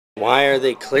Why are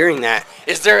they clearing that?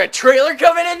 Is there a trailer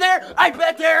coming in there? I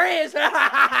bet there is!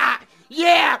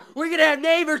 Yeah! We're gonna have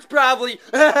neighbors probably!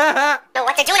 I don't know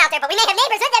what they're doing out there, but we may have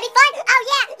neighbors. Wouldn't that be fun? Oh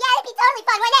yeah! Yeah, it'd be totally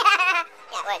fun, wouldn't it?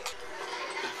 Yeah, it would.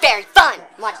 Very fun!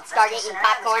 Watching Stargate, eating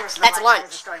popcorn. That's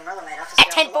lunch.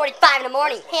 At 10:45 in the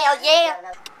morning. Hell yeah!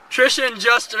 Trisha and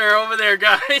Justin are over there,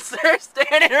 guys. They're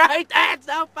standing right there. It's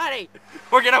so funny.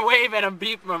 We're gonna wave at them,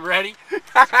 beep them. Ready?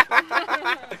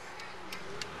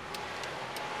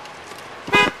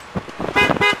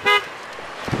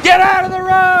 Get out of the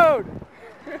road!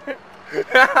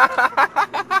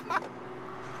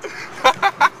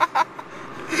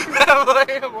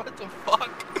 What the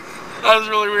fuck? That was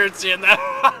really weird seeing that.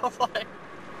 I was like,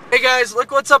 hey guys,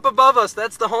 look what's up above us.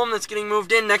 That's the home that's getting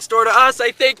moved in next door to us,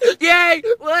 I think. Yay!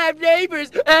 We'll have neighbors.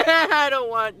 I don't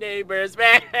want neighbors.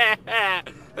 They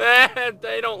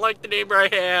don't like the neighbor I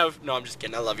have. No, I'm just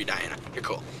kidding. I love you, Diana. You're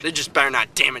cool. They just better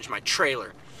not damage my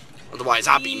trailer. Otherwise,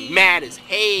 I'll be mad as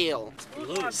hell.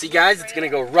 See, guys, it's gonna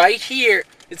go right here.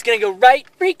 It's gonna go right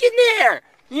freaking there.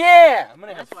 Yeah, I'm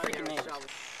gonna have freaking neighbors.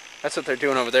 That's what they're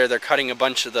doing over there. They're cutting a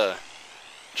bunch of the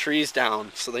trees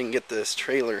down so they can get this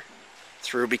trailer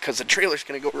through because the trailer's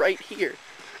gonna go right here.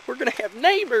 We're gonna have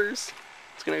neighbors.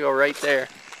 It's gonna go right there.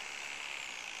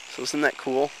 So isn't that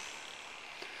cool?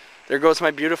 There goes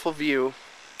my beautiful view.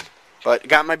 But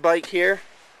got my bike here,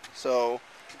 so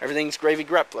everything's gravy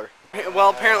Greppler. Well,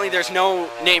 apparently there's no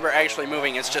neighbor actually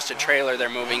moving. It's just a trailer they're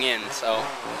moving in, so.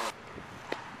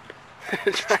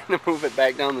 Trying to move it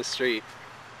back down the street.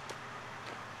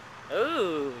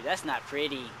 Ooh, that's not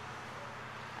pretty.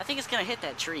 I think it's gonna hit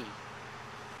that tree.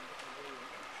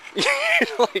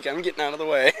 Like, I'm getting out of the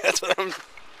way. That's what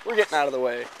we're getting out of the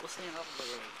way. We'll stand up the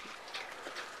road.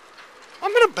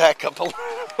 I'm gonna back up a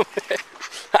little bit.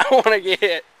 I don't wanna get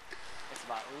hit. It's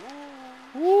about,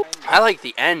 ooh. I like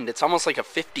the end. It's almost like a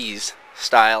 50s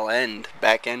style end,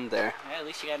 back end there. Yeah, at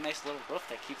least you got a nice little roof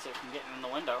that keeps it from getting in the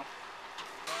window.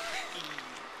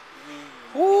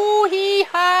 Ooh hee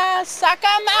ha,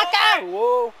 sakamaka.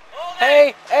 Whoa.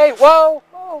 Hey, hey, whoa,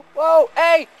 whoa, whoa,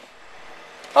 hey.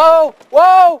 Oh,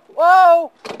 whoa,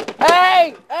 whoa.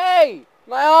 Hey, hey,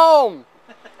 my home.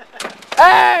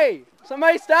 Hey,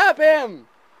 somebody stop him.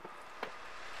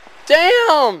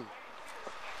 Damn.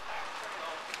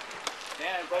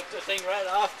 Man, I broke the thing right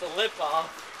off the lip off.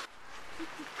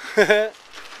 We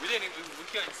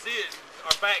couldn't see it.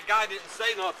 Our back guy didn't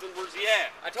say nothing. Where's he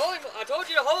at? I told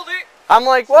you to hold it. I'm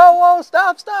like, whoa, whoa,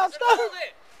 stop, stop, stop. Hold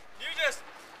it. You just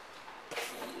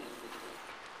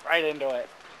Right into it.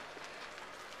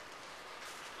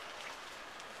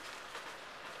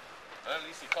 Well, at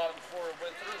least he caught it before it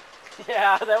went through.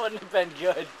 Yeah, that wouldn't have been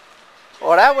good.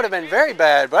 Well, that would have been very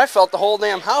bad, but I felt the whole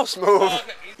damn house move. Yeah,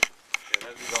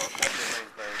 that's the main thing.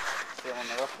 Still on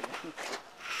the roof.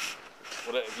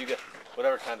 If you get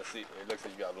whatever kind of seat, it looks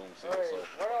like you got aluminum seat, so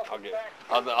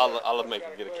I'll make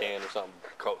him get a can or something.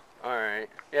 Cool. All right.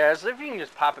 Yeah, so if you can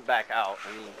just pop it back out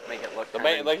and make it look.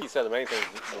 Like he said, the main thing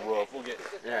is the roof. We'll get.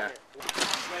 Yeah.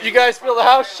 You guys feel the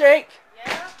house shake?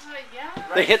 Yeah, yeah.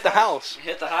 They hit the house. You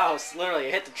hit the house, literally.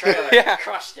 You hit the trailer. Yeah.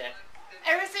 Crushed it.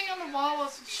 Everything on the wall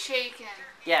was shaking.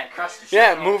 Yeah, it crushed the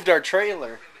Yeah, it moved our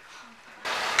trailer.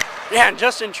 Yeah, and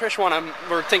Justin and Trish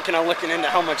we're thinking of looking into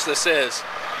how much this is.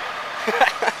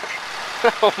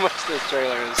 How much this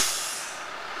trailer is.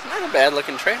 It's not a bad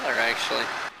looking trailer, actually.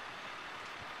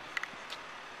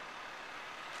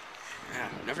 Yeah,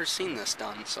 I've never seen this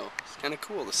done, so it's kind of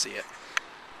cool to see it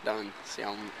done. See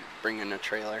how I'm bringing a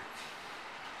trailer.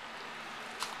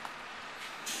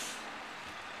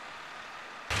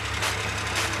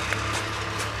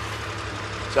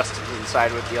 Justin's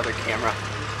inside with the other camera.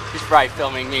 He's probably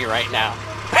filming me right now.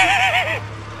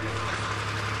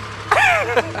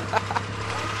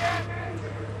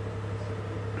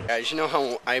 Guys, you know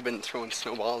how I've been throwing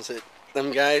snowballs at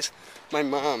them guys? My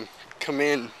mom come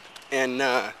in and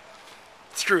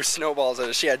threw snowballs at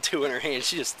us. She had 2 in her hand.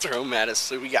 She just threw them at us,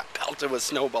 so we got pelted with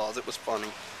snowballs. It was funny.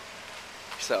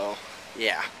 So,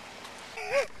 yeah.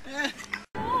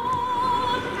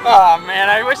 Oh man,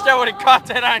 I wish I would have caught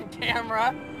that on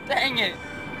camera. Dang it.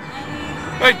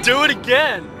 Wait, do it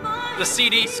again. The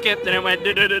CD skipped and it went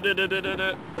da da da da da da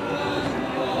da.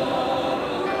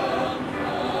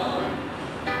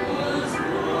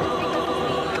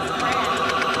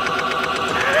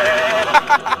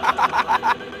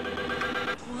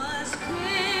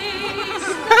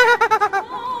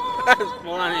 That's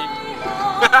funny.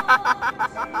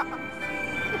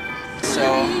 So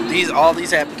all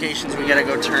these applications we gotta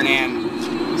go turn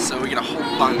in. So we get a whole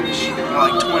bunch,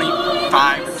 like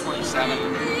 25 or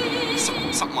 27,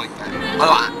 something like that, a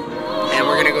lot. And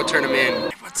we're gonna go turn them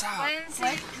in. What's up?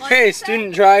 Lindsay, Hey,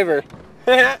 student driver.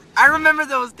 I remember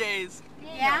those days.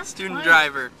 Yeah? Student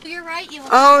driver. You're right, you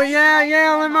Oh yeah,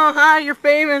 yeah, Limo. Hi, you're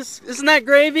famous. Isn't that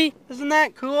gravy? Isn't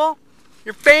that cool?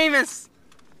 You're famous.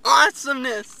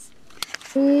 Awesomeness.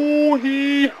 Ooh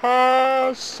hee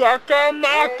ha,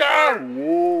 sakamaka.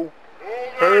 Whoa.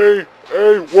 Hey,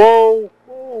 hey, whoa,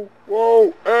 whoa,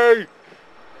 whoa, hey.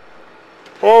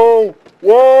 Oh,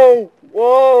 whoa,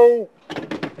 whoa.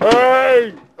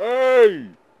 Hey, hey,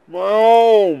 my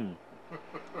home.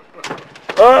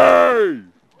 Hey,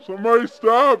 somebody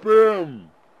stop him.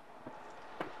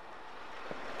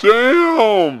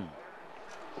 Damn.